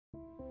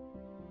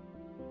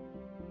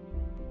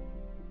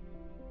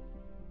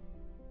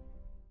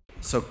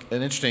So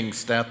an interesting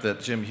stat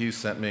that Jim Hughes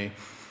sent me,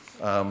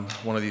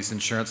 one of these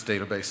insurance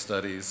database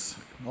studies,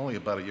 only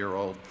about a year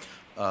old.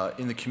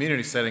 In the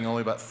community setting,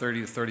 only about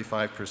 30 to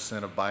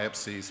 35% of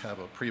biopsies have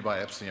a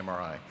pre-biopsy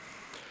MRI.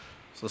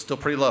 So it's still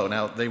pretty low.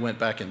 Now, they went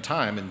back in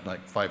time, and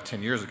like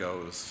 5–10 years ago,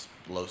 it was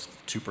low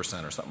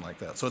 2% or something like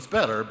that. So it's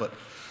better, but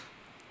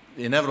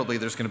inevitably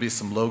there's going to be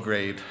some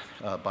low-grade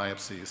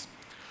biopsies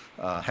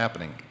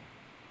happening.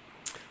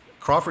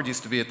 Crawford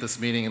used to be at this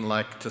meeting and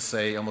like to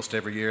say almost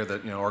every year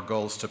that our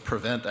goal is to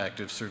prevent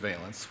active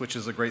surveillance, which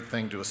is a great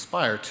thing to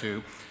aspire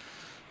to,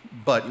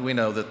 but we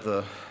know that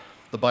the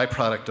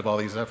byproduct of all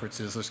these efforts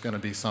is there's going to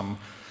be some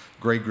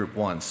grade group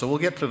 1. So we'll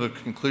get to the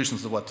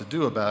conclusions of what to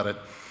do about it.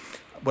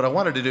 What I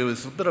wanted to do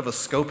is a bit of a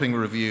scoping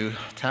review,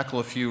 tackle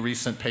a few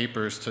recent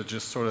papers to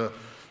just sort of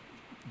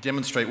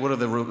demonstrate what are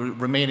the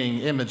remaining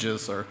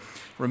images or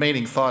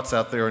remaining thoughts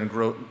out there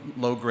in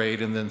low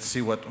grade, and then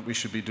see what we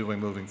should be doing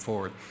moving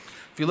forward.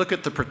 If you look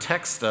at the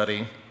PROTECT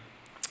study,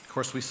 of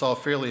course, we saw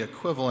fairly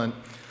equivalent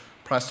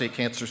prostate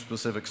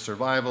cancer-specific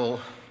survival,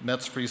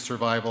 METS-free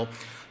survival,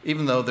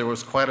 even though there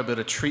was quite a bit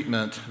of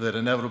treatment that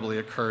inevitably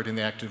occurred in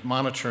the active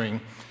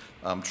monitoring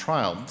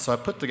trial. So I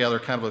put together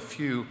kind of a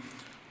few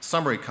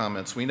summary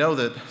comments. We know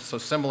that, so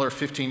similar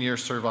 15-year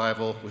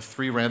survival with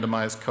 3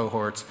 randomized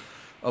cohorts,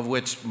 of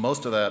which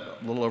most of that,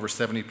 a little over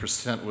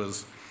 70%,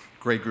 was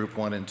grade group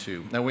 1 and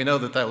 2. Now we know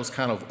that that was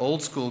kind of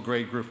old school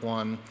grade group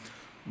 1,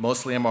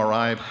 mostly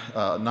MRI,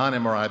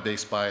 non-MRI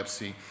based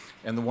biopsy,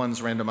 and the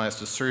ones randomized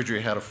to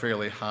surgery had a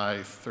fairly high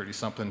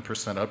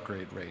 30-something%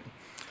 upgrade rate.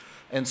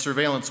 And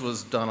surveillance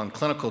was done on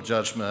clinical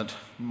judgment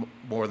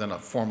more than a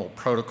formal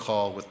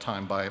protocol with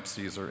time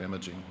biopsies or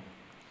imaging.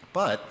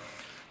 But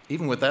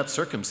even with that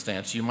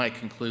circumstance, you might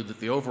conclude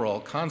that the overall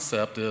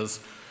concept is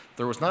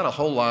there was not a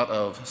whole lot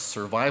of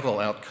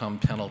survival outcome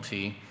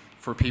penalty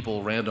for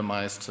people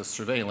randomized to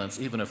surveillance,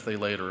 even if they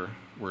later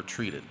were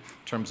treated,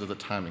 in terms of the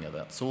timing of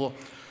that. So we'll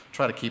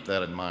try to keep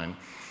that in mind.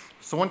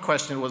 So one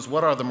question was,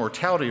 what are the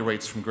mortality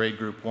rates from grade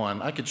group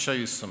 1? I could show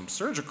you some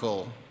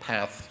surgical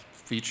path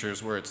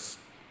features where it's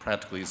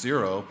practically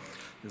 0,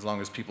 as long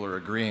as people are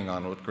agreeing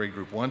on what grade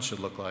group 1 should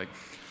look like.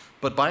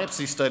 But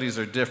biopsy studies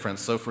are different.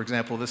 So for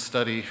example, this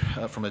study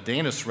from a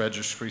Danish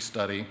registry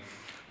study,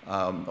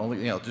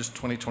 only just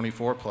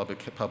 2024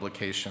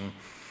 publication,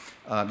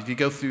 if you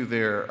go through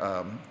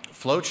their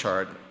flow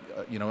chart,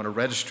 in a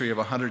registry of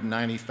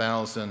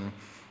 190,000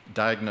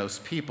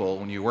 diagnosed people,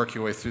 when you work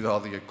your way through all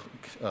the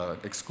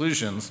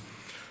exclusions,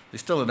 they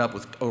still end up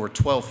with over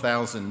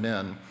 12,000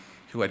 men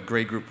who had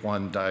grade group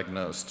 1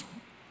 diagnosed.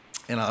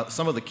 And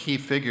some of the key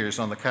figures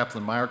on the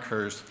Kaplan-Meier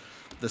curves,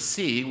 the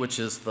C, which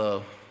is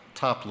the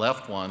top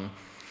left one,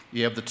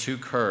 you have the 2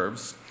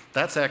 curves.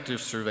 That's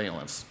active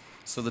surveillance.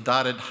 So the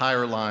dotted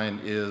higher line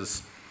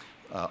is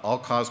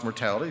all-cause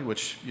mortality,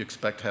 which you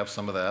expect to have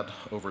some of that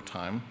over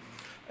time.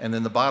 And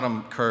then the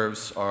bottom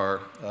curves are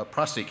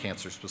prostate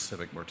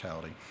cancer-specific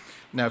mortality.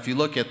 Now, if you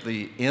look at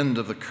the end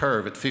of the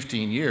curve at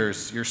 15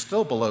 years, you're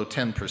still below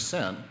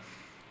 10%,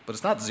 but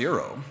it's not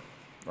 0,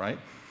 right?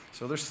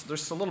 So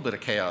there's a little bit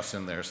of chaos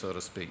in there, so to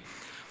speak.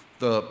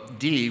 The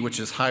D, which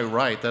is high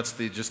right, that's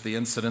just the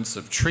incidence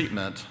of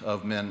treatment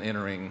of men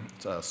entering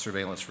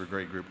surveillance for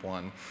grade group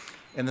 1.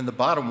 And then the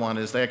bottom one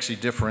is they actually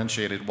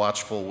differentiated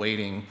watchful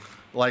waiting,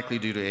 likely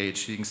due to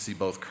age. You can see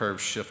both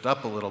curves shift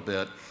up a little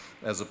bit,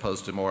 as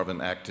opposed to more of an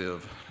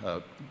active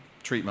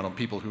treatment on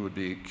people who would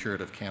be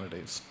curative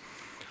candidates.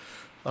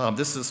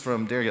 This is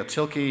from Daria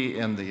Tilke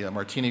and the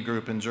Martini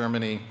group in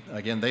Germany.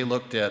 Again, they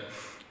looked at,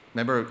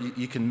 remember,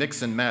 you can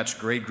mix and match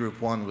grade group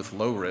 1 with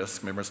low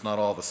risk. Remember, it's not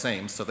all the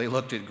same. So they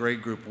looked at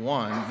grade group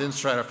 1, then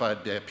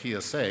stratified by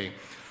PSA.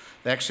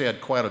 They actually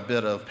had quite a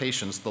bit of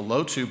patients. The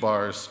low 2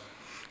 bars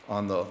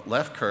on the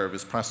left curve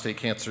is prostate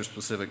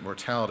cancer-specific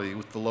mortality,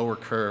 with the lower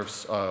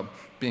curves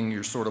being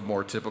your sort of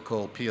more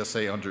typical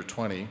PSA under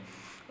 20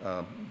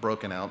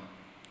 broken out.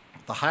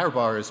 The higher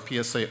bar is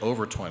PSA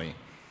over 20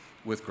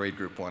 with grade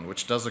group 1,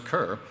 which does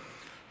occur.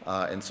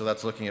 And so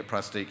that's looking at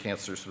prostate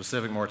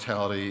cancer-specific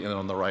mortality, and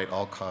on the right,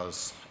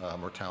 all-cause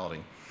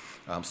mortality.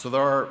 So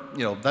there are,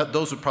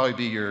 those would probably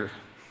be your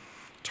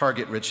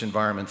target-rich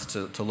environments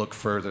to look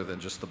further than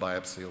just the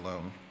biopsy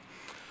alone.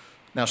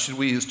 Now, should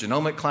we use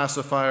genomic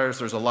classifiers?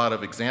 There's a lot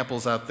of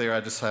examples out there. I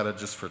decided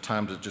just for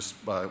time to just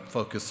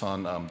focus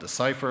on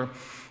Decipher.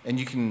 And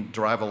you can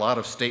derive a lot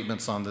of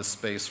statements on this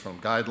space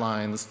from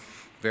guidelines,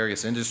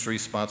 various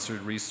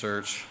industry-sponsored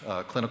research,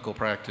 clinical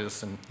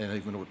practice, and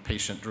even what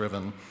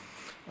patient-driven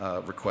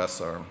requests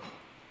are.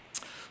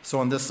 So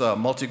on this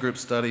multi-group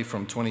study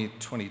from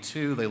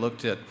 2022, they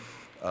looked at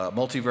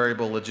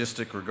multivariable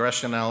logistic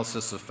regression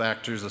analysis of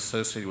factors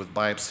associated with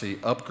biopsy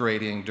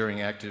upgrading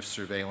during active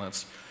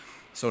surveillance.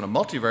 So in a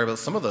multivariable,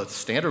 some of the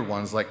standard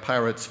ones like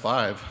PIRATES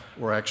 5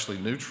 were actually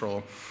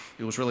neutral.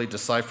 It was really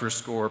Decipher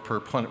score per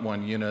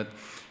 0.1 unit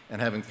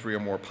and having 3 or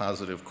more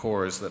positive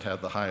cores that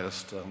had the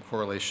highest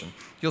correlation.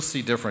 You'll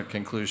see different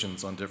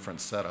conclusions on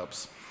different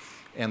setups.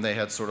 And they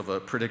had sort of a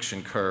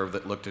prediction curve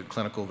that looked at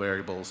clinical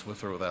variables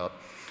with or without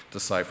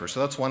decipher. So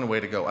that's one way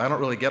to go. I don't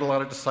really get a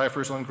lot of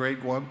deciphers on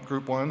grade 1,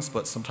 group 1s,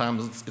 but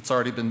sometimes it's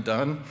already been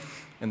done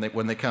and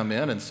when they come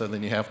in, and so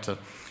then you have to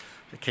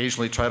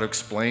occasionally try to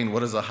explain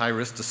what does a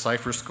high-risk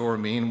decipher score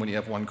mean when you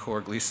have one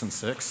core Gleason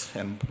 6,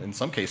 and in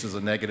some cases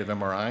a negative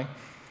MRI.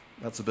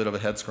 That's a bit of a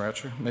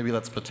head-scratcher. Maybe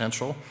that's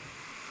potential.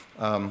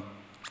 But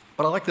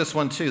I like this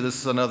one too. This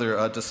is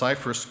another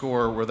decipher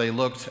score where they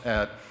looked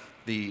at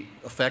the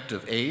effect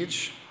of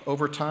age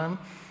over time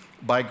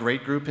by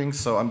grade grouping.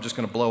 So I'm just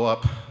going to blow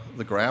up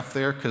the graph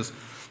there, because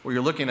what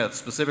you're looking at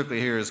specifically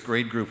here is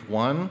grade group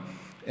 1,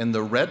 and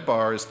the red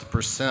bar is the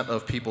percent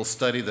of people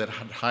studied that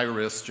had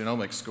high-risk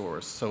genomic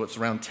scores. So it's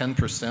around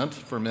 10%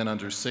 for men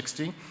under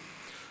 60,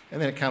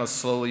 and then it kind of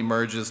slowly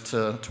merges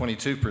to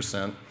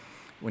 22%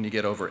 when you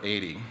get over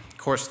 80. Of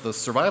course, the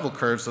survival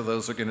curves of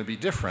those are going to be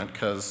different,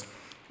 because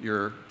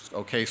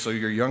so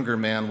your younger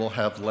man will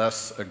have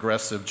less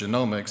aggressive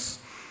genomics,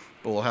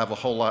 but will have a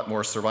whole lot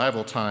more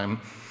survival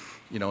time.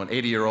 You know, an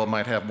 80-year-old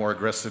might have more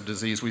aggressive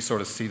disease. We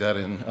sort of see that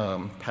in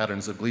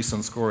patterns of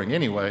Gleason scoring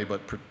anyway,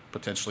 but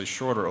potentially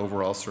shorter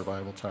overall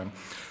survival time.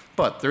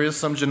 But there is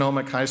some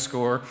genomic high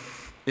score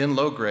in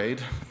low grade.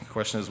 The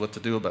question is what to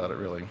do about it,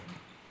 really.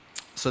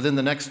 So then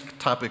the next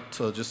topic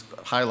to just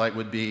highlight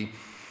would be,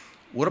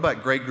 what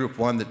about grade group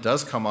 1 that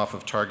does come off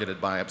of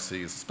targeted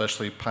biopsies,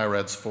 especially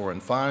PIRADS 4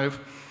 and 5?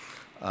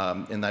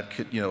 And that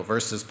could,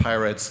 versus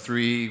PIRADS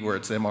 3, where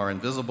it's MR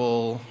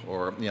invisible,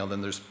 or,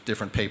 then there's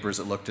different papers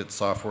that looked at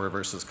software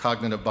versus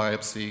cognitive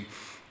biopsy,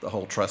 the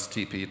whole TRUST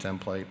TP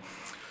template.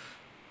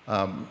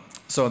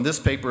 So in this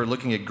paper,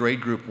 looking at grade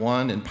group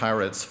 1 and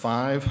PIRADS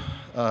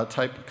 5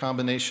 type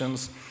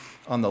combinations,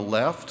 on the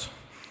left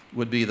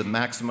would be the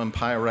maximum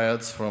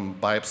PIRADS from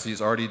biopsies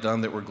already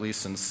done that were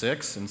Gleason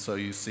 6, and so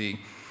you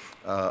see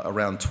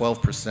around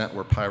 12%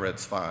 were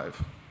PIRADS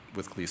 5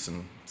 with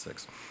Gleason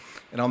 6.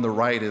 And on the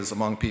right is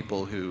among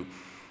people who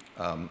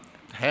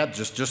had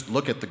just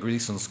look at the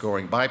Gleason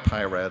scoring by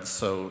PIRADS.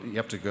 So you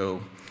have to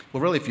go,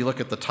 well, really, if you look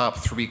at the top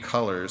 3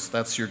 colors,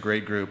 that's your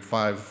grade group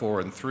 5,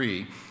 4, and 3.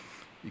 You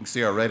can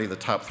see already the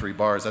top 3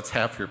 bars. That's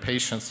half your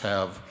patients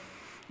have,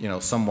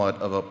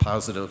 somewhat of a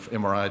positive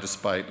MRI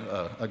despite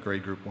a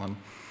grade group 1.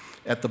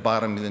 At the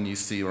bottom, then you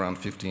see around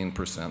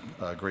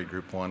 15% grade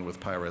group 1 with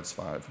PIRADS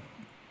 5.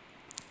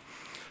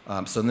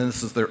 So then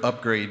this is their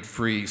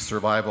upgrade-free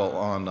survival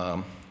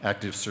on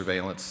active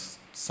surveillance.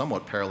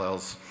 Somewhat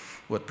parallels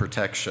what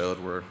PROTECT showed,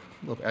 where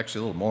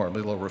actually a little more, a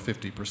little over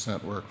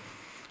 50% were.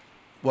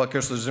 Well, of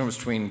course, there's a difference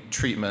between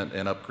treatment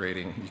and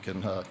upgrading. You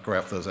can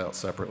graph those out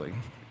separately.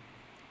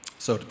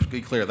 So to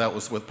be clear, that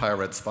was with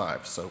PIRADS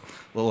 5. So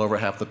a little over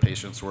half the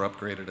patients were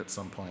upgraded at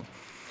some point.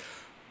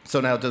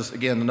 So now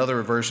again,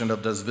 another version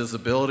of does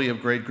visibility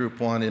of grade group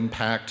 1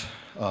 impact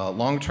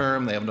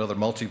long-term? They have another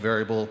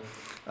multivariable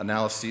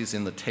analyses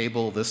in the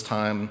table. This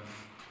time,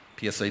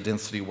 PSA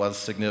density was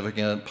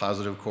significant,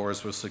 positive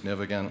cores was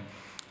significant.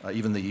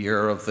 Even the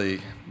year of the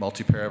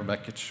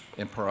multiparametric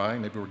MRI,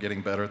 maybe we're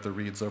getting better at the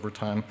reads over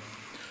time.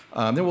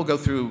 Then we'll go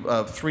through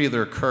 3 of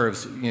their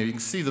curves. You can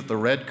see that the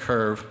red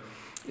curve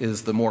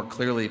is the more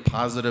clearly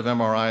positive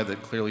MRI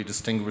that clearly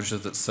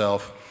distinguishes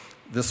itself.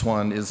 This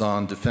one is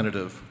on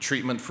definitive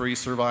treatment-free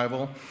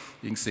survival.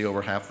 You can see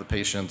over half the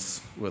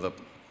patients with a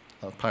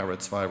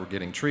PIRADS 5 were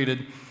getting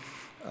treated.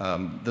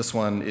 This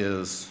one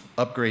is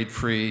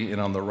upgrade-free, and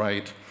on the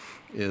right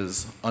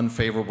is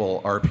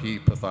unfavorable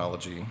RP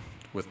pathology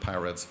with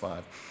PIRADS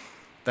 5.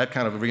 That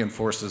kind of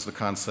reinforces the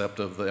concept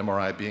of the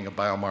MRI being a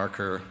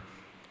biomarker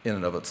in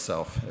and of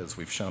itself, as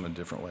we've shown in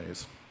different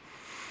ways.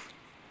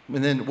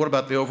 And then what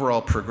about the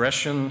overall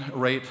progression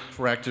rate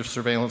for active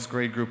surveillance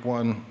grade group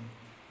 1?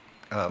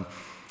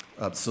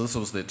 So this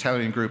was the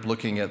Italian group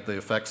looking at the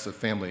effects of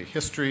family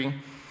history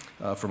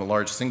from a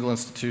large single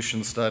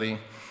institution study,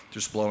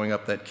 just blowing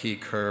up that key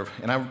curve.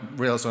 And I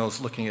realized when I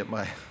was looking at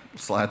my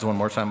slides one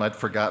more time, I'd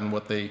forgotten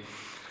what they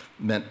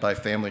meant by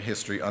family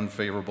history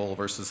unfavorable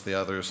versus the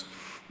others.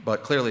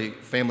 But clearly,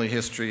 family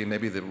history,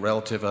 maybe the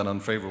relative and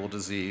unfavorable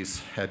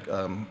disease, had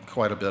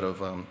quite a bit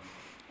of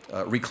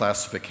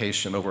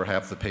reclassification over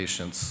half the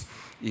patients,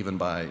 even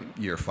by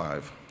year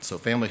 5. So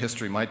family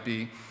history might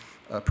be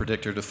a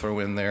predictor to throw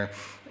in there.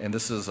 And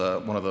this is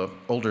one of the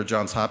older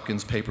Johns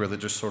Hopkins paper that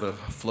just sort of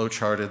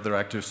flow-charted their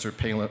active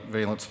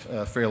surveillance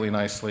fairly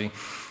nicely.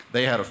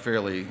 They had a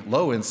fairly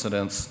low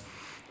incidence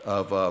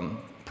of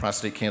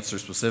prostate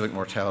cancer-specific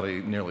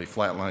mortality, nearly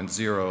flatline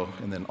 0,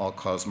 and then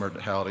all-cause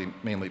mortality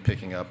mainly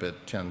picking up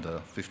at 10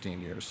 to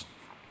 15 years.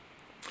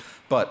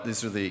 But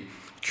these are the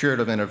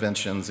curative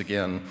interventions.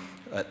 Again,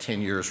 at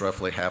 10 years,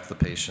 roughly half the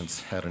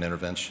patients had an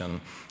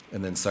intervention,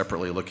 and then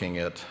separately looking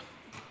at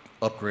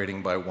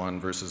upgrading by 1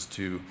 versus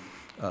 2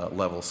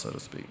 levels, so to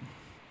speak.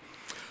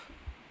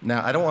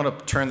 Now, I don't want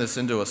to turn this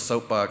into a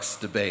soapbox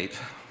debate,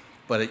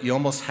 but you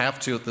almost have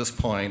to at this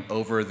point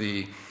over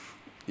the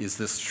is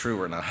this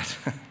true or not?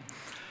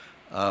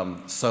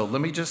 So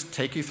let me just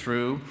take you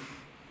through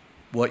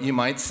what you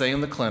might say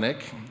in the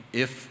clinic.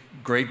 If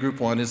grade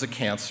group 1 is a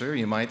cancer,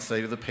 you might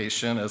say to the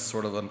patient as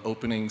sort of an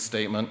opening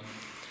statement,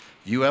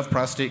 you have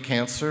prostate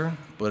cancer,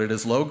 but it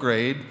is low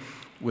grade.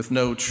 with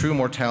no true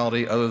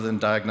mortality other than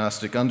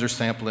diagnostic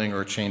undersampling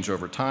or change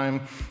over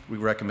time. We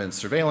recommend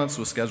surveillance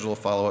with scheduled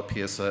follow-up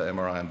PSA,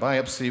 MRI, and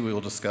biopsy. We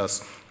will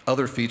discuss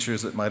other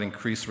features that might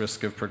increase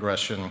risk of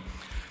progression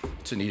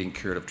to needing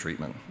curative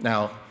treatment.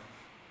 Now,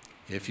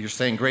 if you're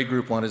saying grade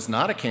group 1 is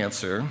not a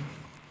cancer,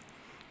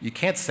 you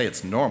can't say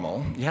it's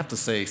normal. You have to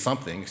say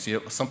something.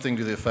 So something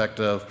to the effect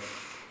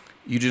of,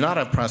 you do not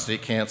have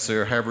prostate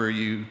cancer, however,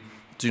 you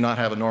do not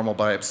have a normal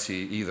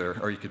biopsy either,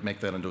 or you could make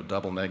that into a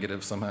double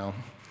negative somehow.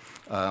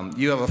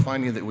 You have a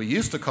finding that we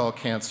used to call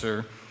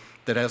cancer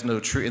that has no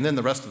true, and then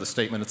the rest of the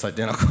statement, it's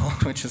identical,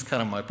 which is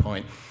kind of my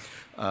point.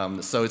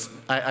 So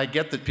I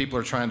get that people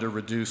are trying to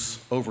reduce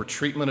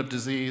overtreatment of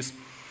disease.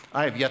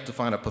 I have yet to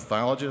find a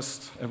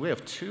pathologist, and we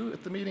have 2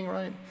 at the meeting,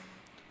 right?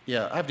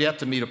 Yeah, I've yet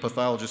to meet a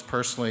pathologist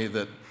personally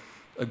that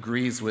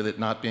agrees with it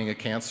not being a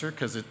cancer,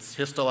 because it's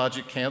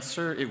histologic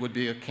cancer. It would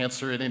be a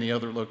cancer at any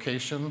other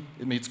location.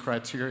 It meets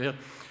criteria.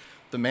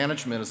 The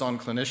management is on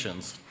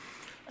clinicians.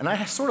 And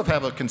I sort of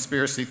have a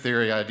conspiracy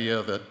theory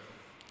idea that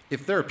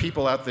if there are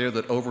people out there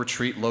that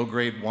overtreat low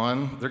grade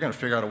 1, they're going to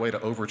figure out a way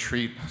to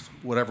overtreat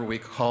whatever we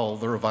call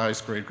the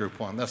revised grade group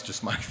 1. That's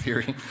just my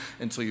theory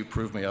until you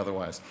prove me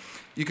otherwise.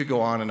 You could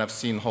go on, and I've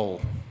seen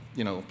whole,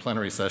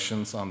 plenary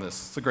sessions on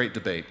this. It's a great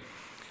debate.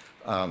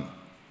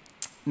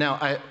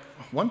 Now,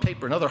 one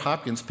paper, another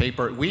Hopkins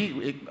paper,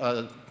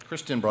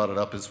 Christian brought it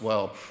up as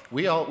well.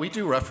 We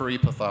do referee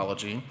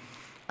pathology.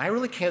 I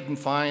really can't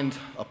find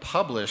a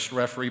published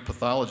referee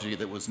pathology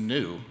that was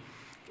new.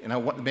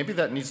 And maybe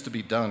that needs to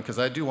be done, because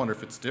I do wonder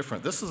if it's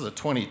different. This is a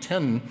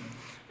 2010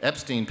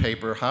 Epstein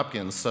paper,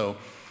 Hopkins. So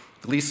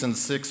Gleason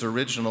 6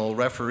 original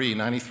referee,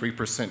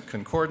 93%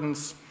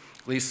 concordance.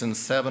 Gleason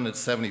 7 at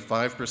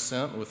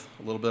 75% with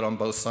a little bit on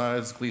both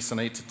sides. Gleason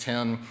 8 to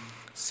 10,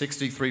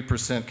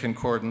 63%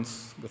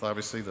 concordance, with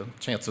obviously the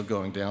chance of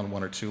going down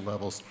 1 or 2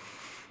 levels.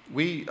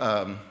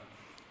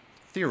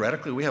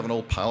 Theoretically, we have an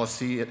old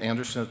policy at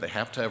Anderson that they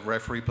have to have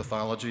referee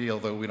pathology,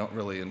 although we don't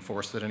really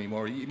enforce it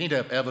anymore. You need to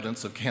have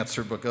evidence of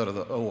cancer, but go to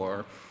the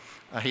OR.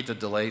 I hate to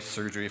delay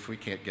surgery if we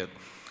can't get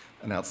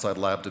an outside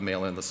lab to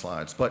mail in the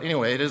slides. But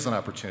anyway, it is an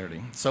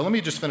opportunity. So let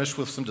me just finish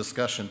with some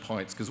discussion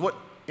points, because what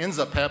ends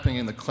up happening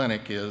in the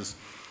clinic is,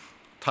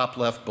 top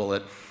left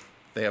bullet,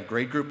 they have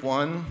grade group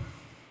 1,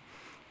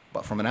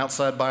 but from an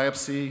outside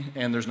biopsy,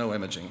 and there's no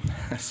imaging.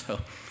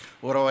 So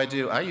what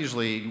do? I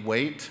usually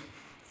wait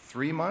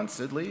 3 months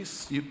at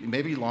least,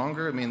 maybe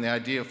longer. I mean, the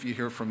idea, if you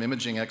hear from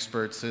imaging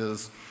experts,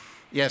 is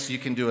yes, you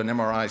can do an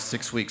MRI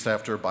 6 weeks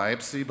after a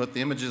biopsy, but the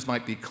images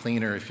might be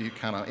cleaner if you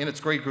and it's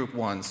grade group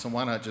 1, so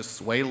why not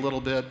just wait a little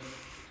bit?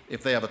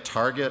 If they have a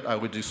target, I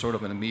would do sort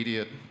of an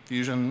immediate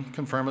fusion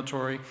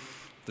confirmatory.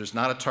 If there's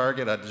not a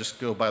target, I'd just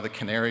go by the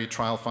Canary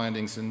trial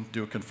findings and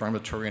do a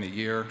confirmatory in a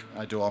year.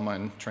 I do all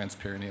mine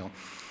transperineal.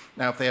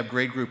 Now, if they have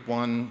grade group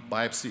 1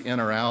 biopsy in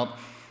or out,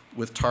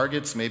 with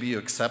targets, maybe you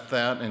accept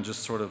that and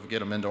just sort of get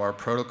them into our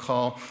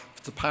protocol. If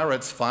it's a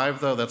PIRADS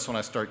 5, though, that's when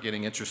I start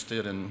getting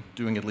interested in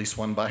doing at least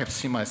 1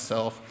 biopsy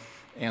myself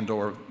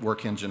and/or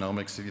work in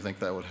genomics, if you think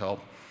that would help.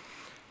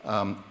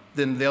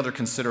 Then the other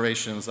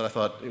considerations that I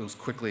thought it was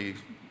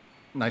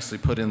nicely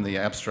put in the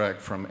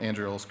abstract from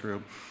Andrew Earl's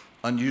group: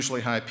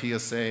 unusually high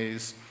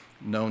PSAs,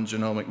 known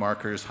genomic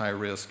markers, high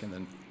risk, and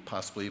then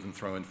possibly even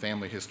throw in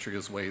family history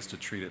as ways to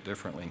treat it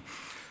differently.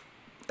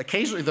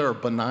 Occasionally, there are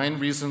benign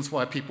reasons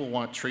why people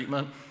want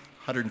treatment: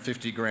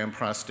 150-gram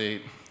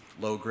prostate,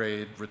 low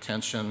grade,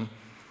 retention.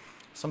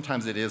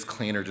 Sometimes it is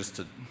cleaner just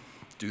to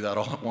do that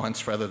all at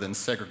once rather than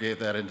segregate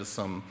that into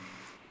some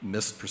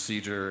missed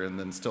procedure and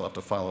then still have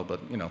to follow,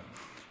 but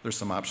there's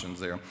some options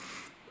there.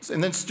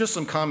 And then just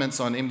some comments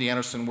on MD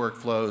Anderson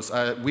workflows.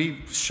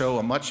 We show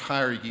a much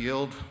higher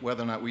yield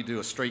whether or not we do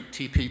a straight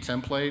TP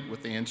template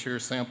with the anterior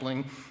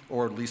sampling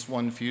or at least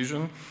 1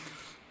 fusion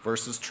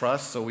versus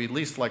trust, so we at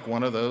least like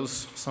 1 of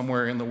those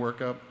somewhere in the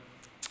workup.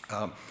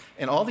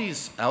 And all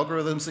these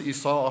algorithms that you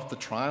saw off the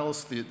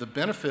trials, the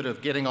benefit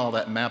of getting all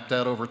that mapped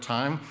out over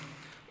time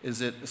is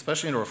that,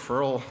 especially in a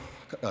referral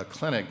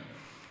clinic,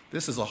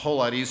 this is a whole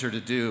lot easier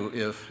to do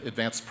if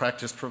advanced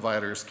practice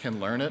providers can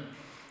learn it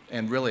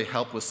and really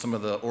help with some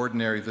of the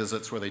ordinary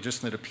visits where they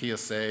just need a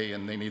PSA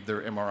and they need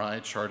their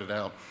MRI charted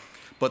out.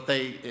 But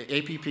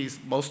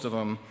APPs, most of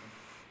them,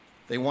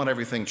 they want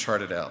everything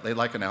charted out. They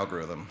like an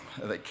algorithm.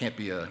 That can't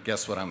be a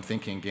guess what I'm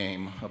thinking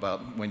game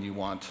about when you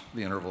want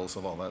the intervals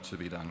of all that to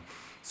be done.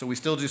 So we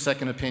still do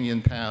second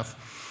opinion path.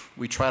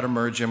 We try to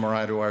merge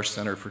MRI to our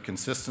center for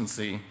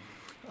consistency.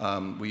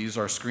 We use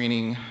our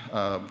screening,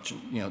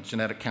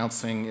 genetic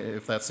counseling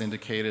if that's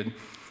indicated.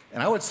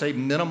 And I would say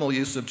minimal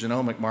use of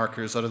genomic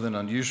markers other than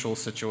unusual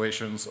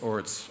situations, or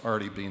it's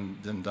already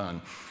been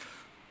done.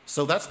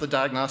 So that's the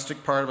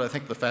diagnostic part of it. I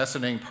think the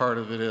fascinating part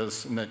of it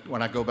is, and that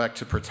when I go back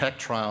to PROTECT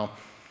trial,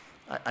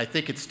 I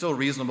think it's still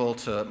reasonable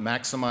to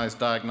maximize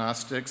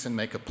diagnostics and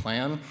make a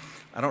plan.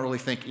 I don't really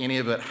think any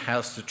of it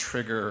has to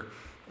trigger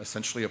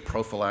essentially a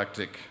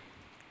prophylactic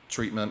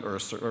treatment or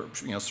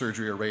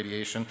surgery or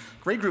radiation.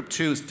 Grade group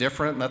 2 is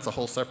different, and that's a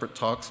whole separate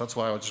talk, so that's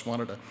why I just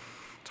wanted to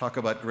talk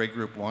about grade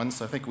group 1.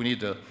 So I think we need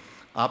to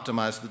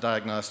optimize the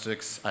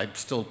diagnostics. I'm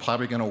still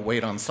probably going to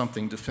wait on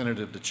something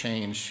definitive to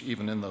change,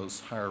 even in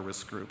those higher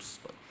risk groups.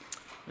 But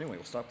anyway,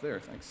 we'll stop there.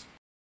 Thanks.